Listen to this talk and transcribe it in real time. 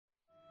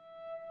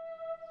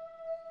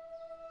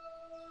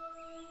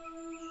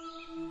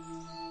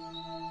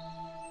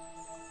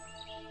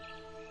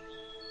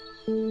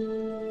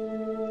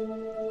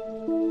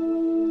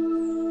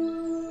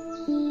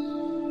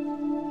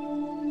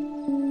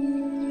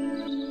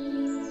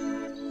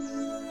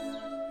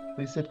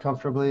Please sit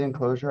comfortably and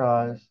close your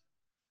eyes,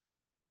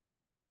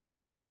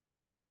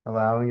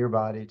 allowing your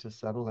body to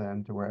settle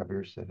in to wherever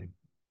you're sitting.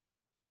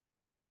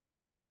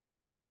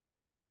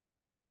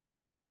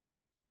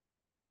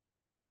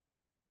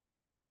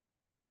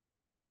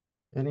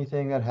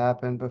 Anything that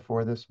happened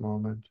before this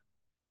moment,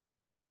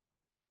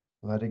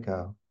 let it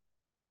go.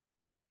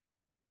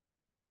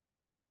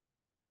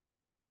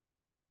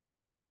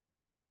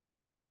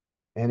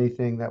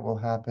 Anything that will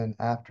happen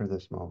after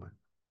this moment,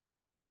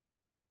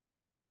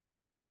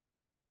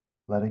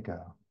 let it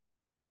go.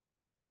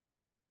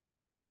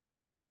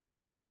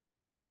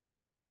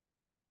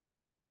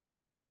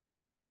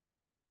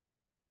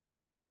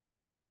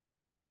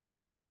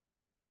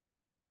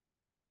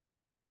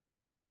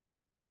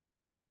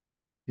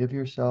 Give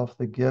yourself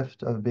the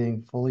gift of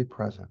being fully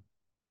present.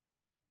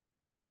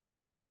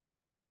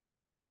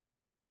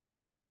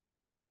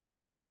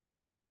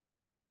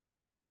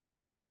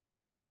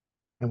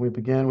 And we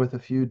begin with a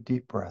few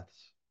deep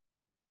breaths.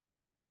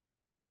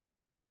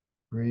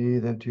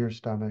 Breathe into your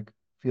stomach.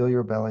 Feel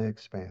your belly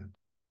expand.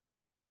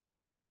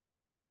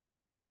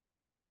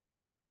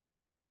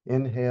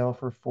 Inhale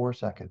for 4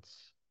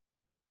 seconds.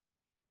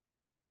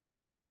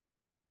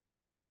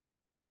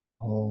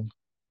 Hold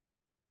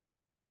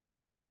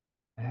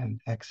and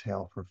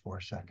exhale for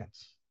 4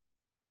 seconds.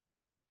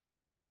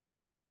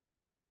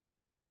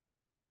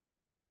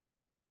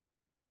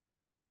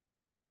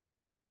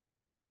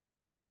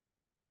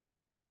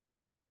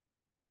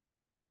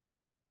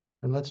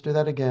 And let's do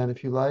that again.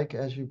 If you like,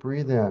 as you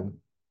breathe in,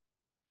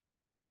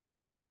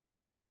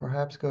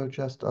 perhaps go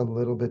just a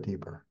little bit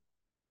deeper.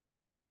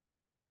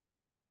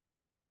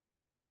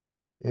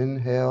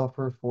 Inhale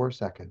for 4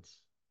 seconds.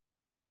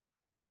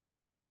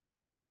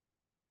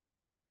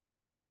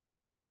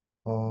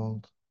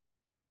 Hold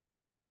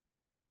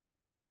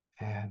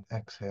and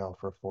exhale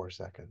for 4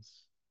 seconds.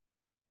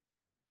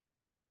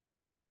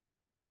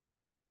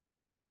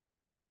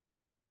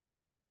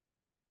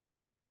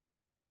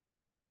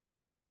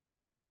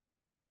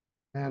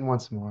 And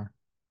once more.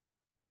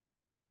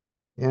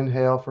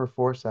 Inhale for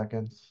 4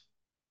 seconds.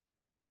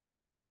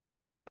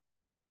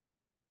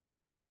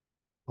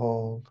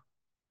 Hold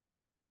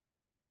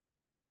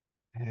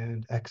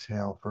and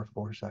exhale for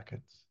 4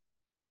 seconds.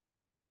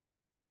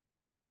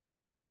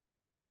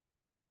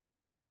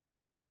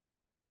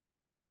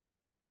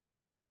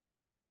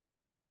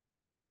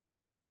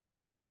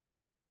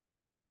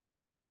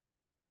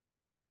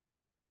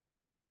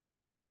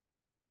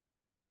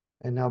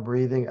 And now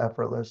breathing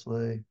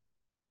effortlessly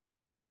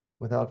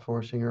without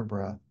forcing your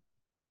breath.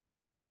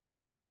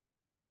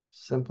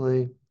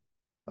 Simply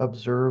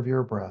observe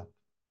your breath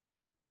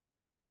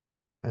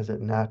as it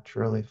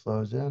naturally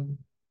flows in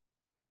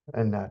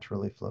and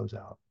naturally flows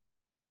out.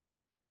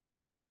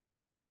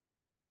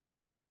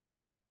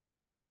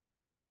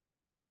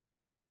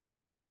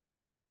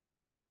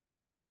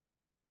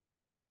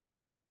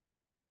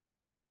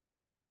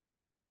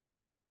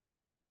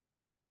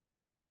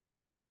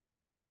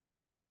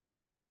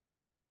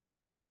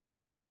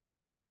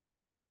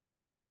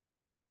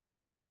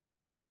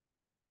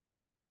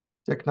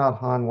 Thich Nhat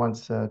Hanh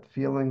once said,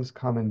 "Feelings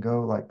come and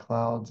go like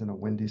clouds in a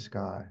windy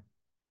sky.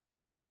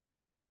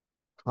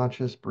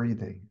 Conscious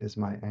breathing is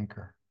my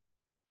anchor."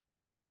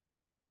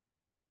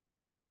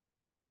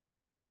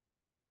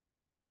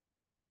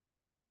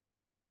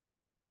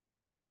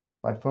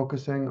 By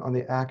focusing on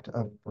the act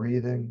of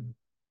breathing,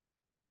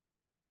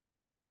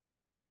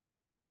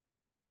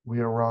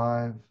 we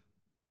arrive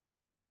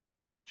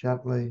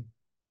gently,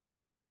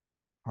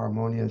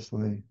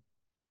 harmoniously,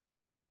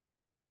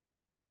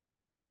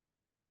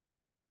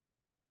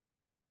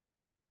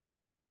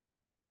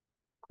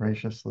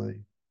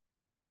 graciously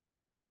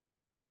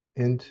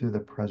into the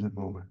present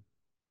moment.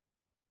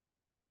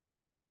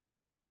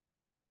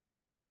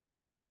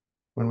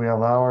 When we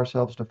allow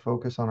ourselves to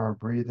focus on our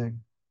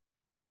breathing,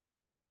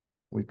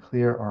 we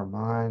clear our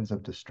minds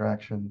of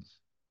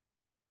distractions.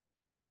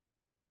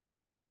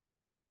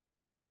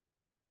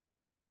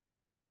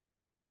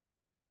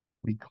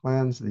 We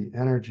cleanse the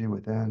energy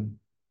within.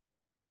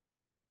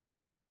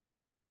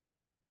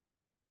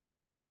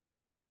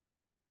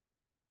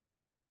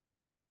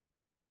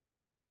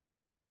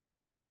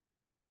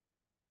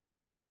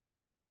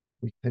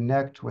 We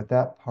connect with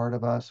that part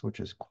of us which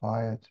is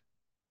quiet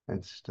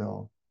and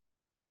still.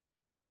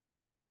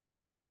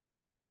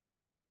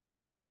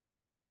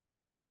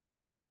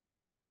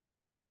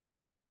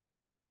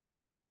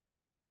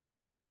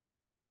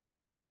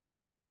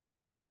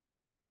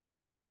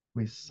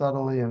 We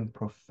subtly and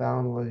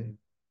profoundly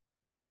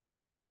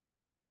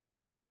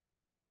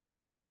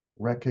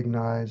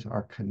recognize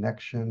our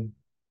connection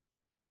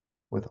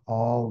with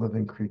all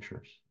living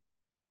creatures.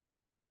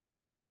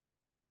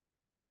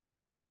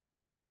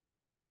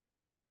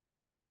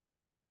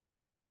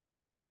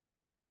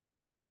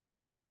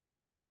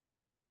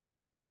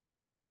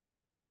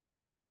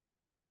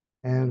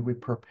 And we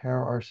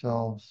prepare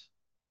ourselves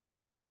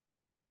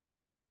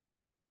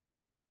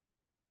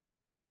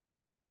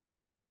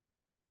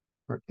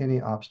for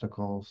any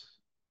obstacles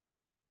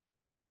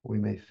we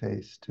may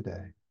face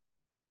today.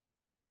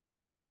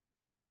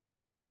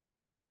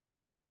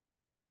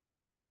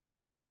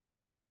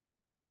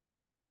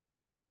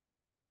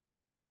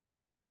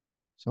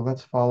 So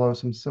let's follow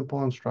some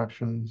simple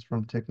instructions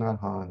from Thich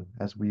Nhat Hanh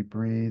as we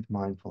breathe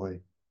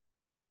mindfully.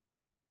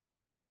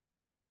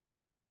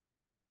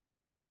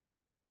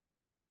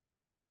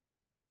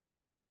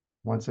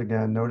 Once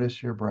again,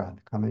 notice your breath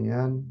coming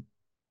in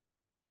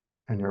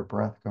and your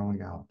breath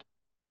going out.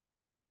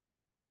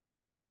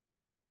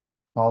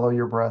 Follow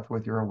your breath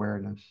with your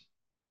awareness.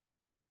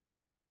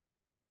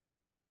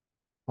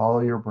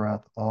 Follow your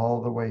breath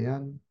all the way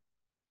in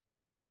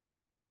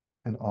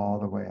and all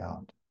the way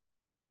out.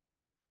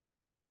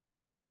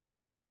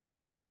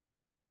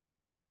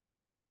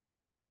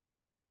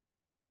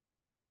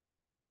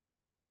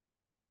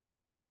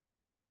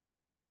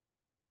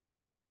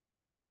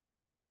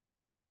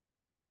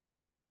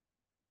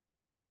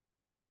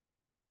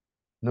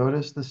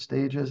 Notice the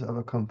stages of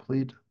a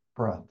complete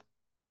breath,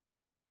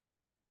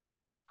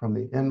 from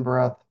the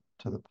in-breath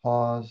to the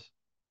pause,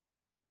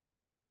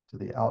 to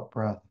the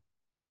out-breath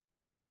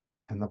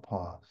and the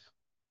pause.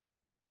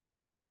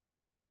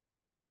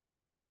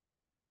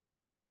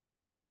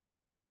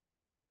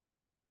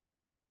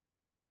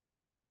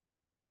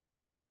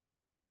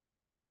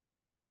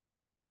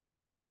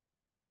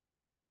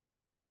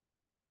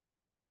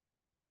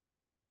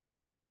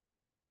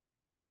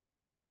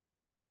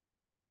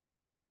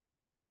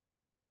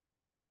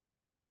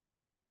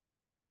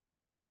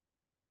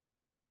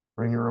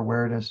 Bring your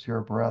awareness to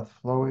your breath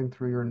flowing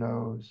through your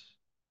nose,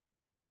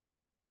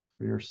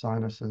 through your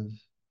sinuses,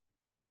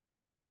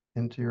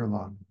 into your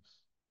lungs.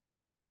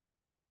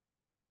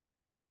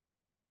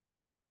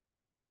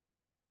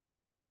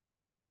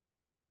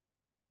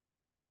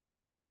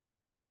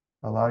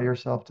 Allow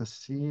yourself to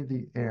see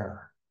the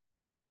air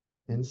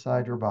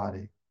inside your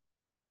body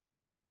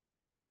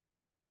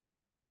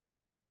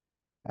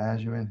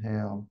as you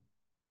inhale.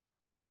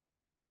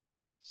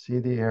 See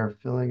the air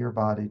filling your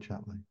body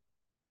gently.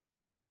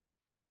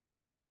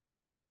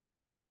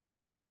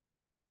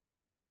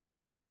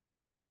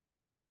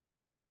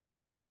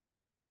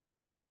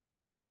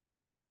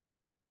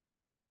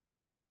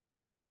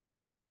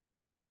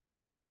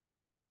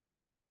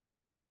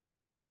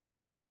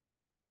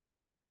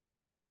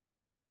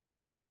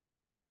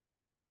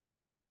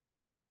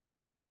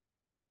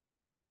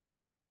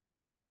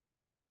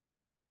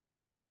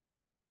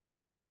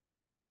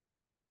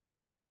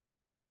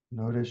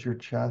 Notice your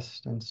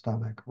chest and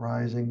stomach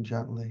rising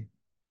gently,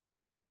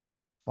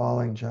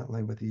 falling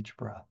gently with each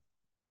breath.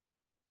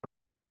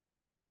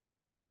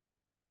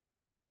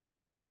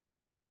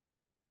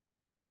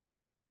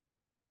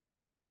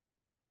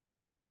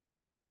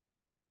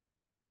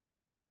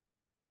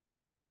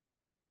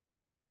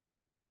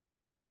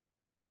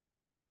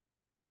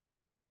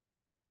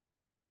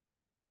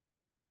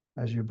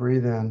 As you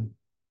breathe in,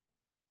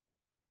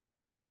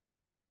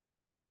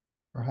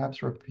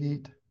 perhaps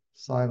repeat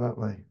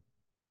silently,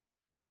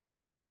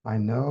 "I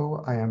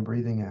know I am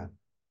breathing in."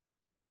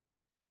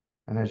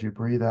 And as you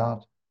breathe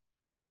out,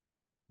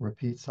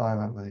 repeat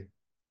silently,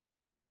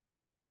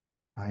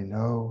 "I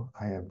know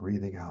I am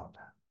breathing out."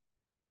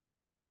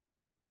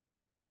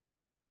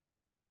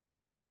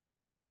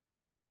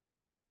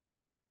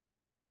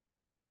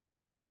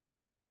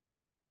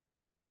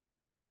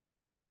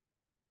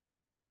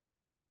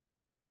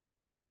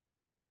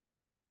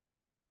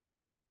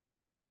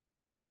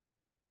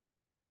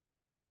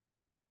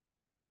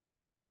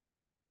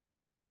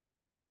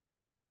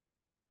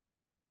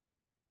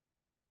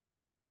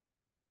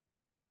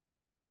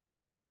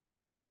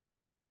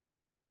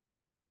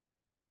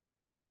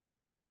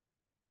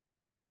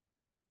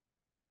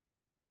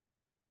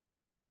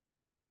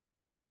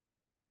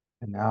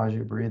 And now as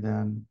you breathe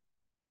in,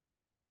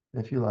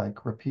 if you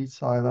like, repeat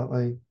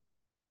silently,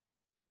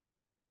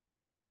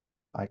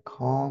 "I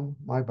calm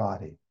my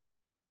body.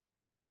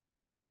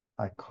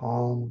 I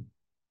calm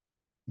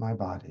my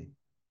body."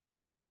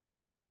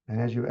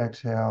 And as you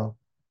exhale,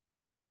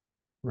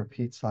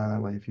 repeat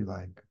silently if you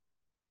like,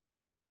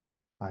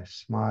 "I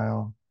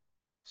smile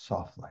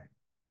softly."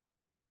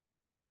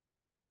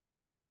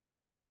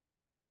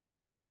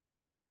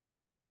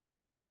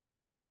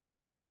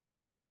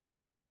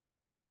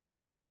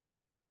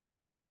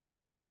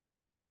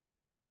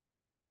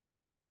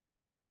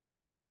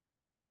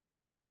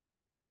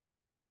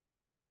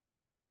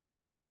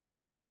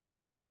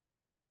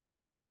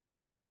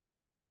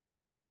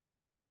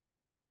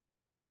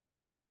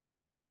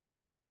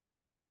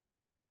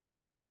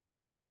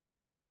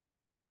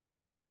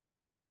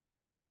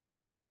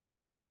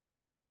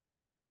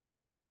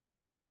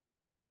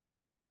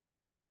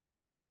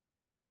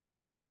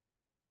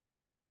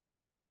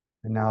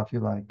 And now if you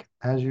like,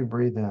 as you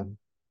breathe in,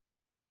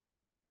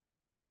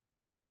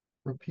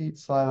 repeat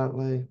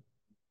silently,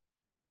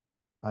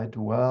 "I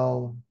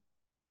dwell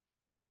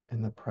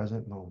in the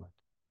present moment."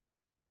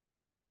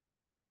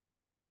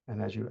 And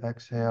as you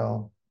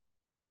exhale,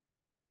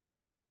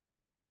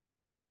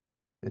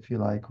 if you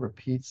like,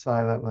 repeat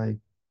silently,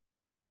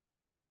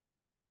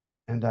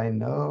 "And I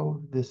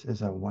know this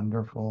is a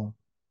wonderful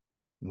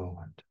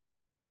moment."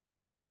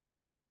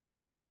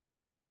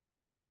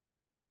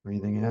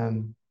 Breathing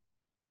in,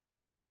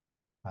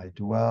 "I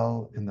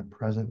dwell in the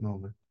present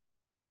moment."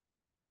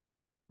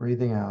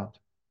 Breathing out,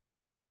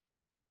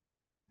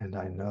 and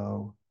I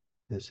know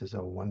this is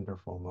a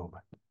wonderful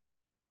moment.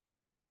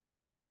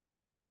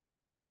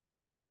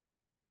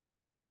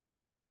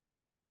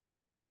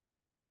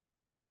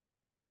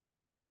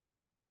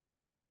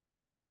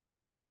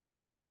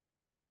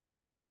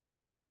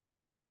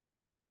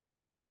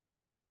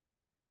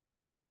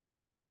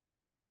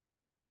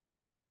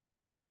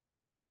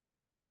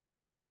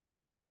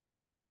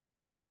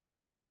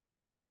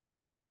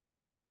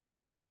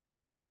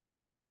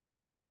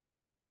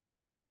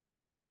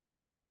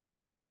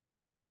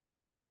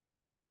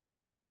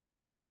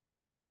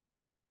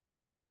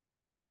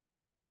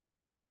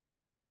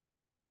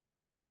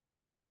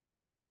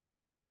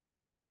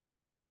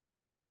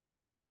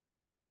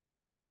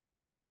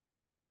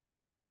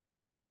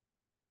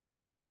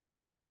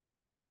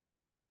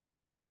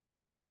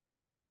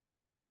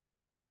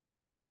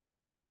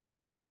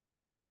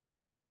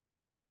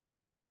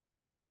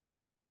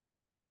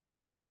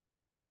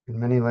 In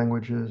many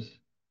languages,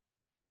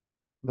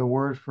 the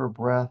word for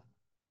breath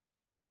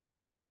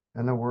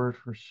and the word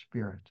for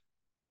spirit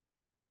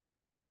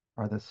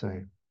are the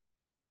same.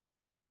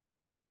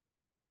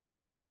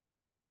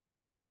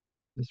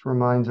 This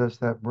reminds us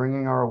that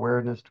bringing our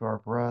awareness to our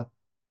breath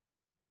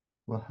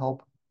will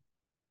help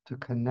to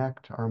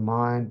connect our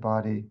mind,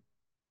 body,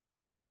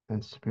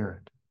 and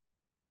spirit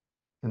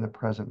in the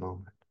present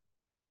moment.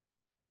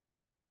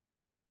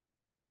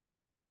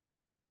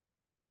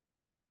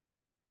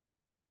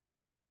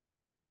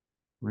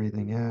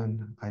 Breathing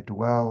in, I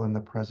dwell in the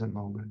present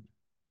moment.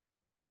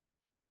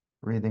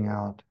 Breathing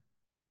out,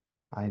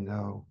 I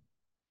know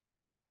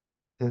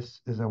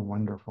this is a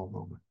wonderful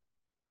moment.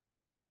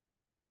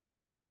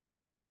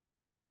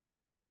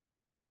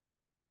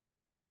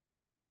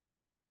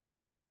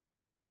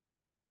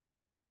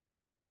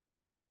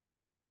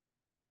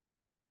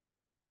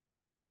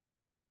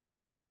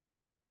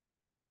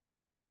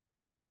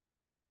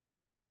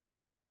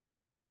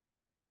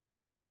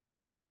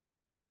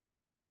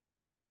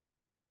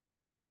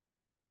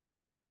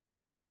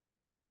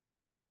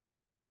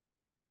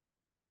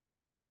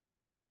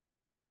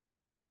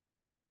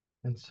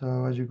 And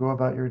so as you go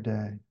about your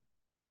day,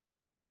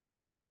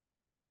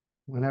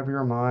 whenever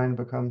your mind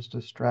becomes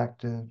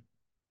distracted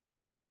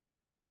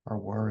or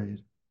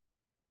worried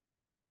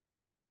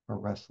or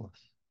restless,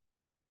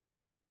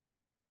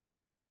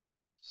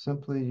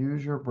 simply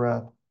use your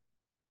breath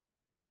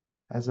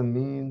as a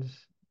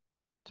means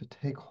to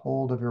take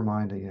hold of your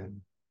mind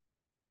again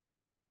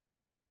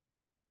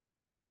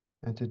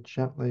and to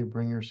gently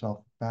bring yourself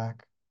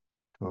back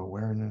to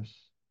awareness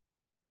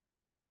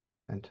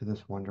and to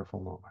this wonderful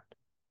moment.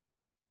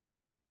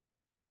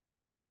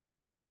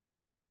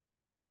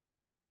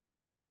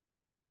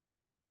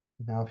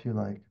 Now, if you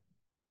like,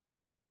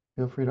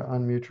 feel free to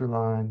unmute your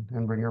line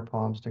and bring your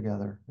palms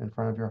together in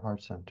front of your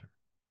heart center.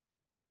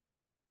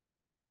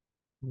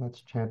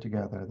 Let's chant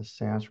together the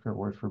Sanskrit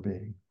word for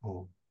being,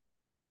 Om.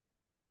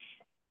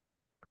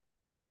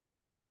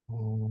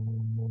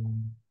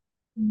 Om.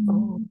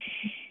 Om.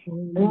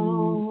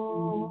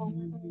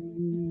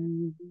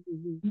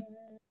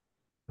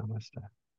 Namaste.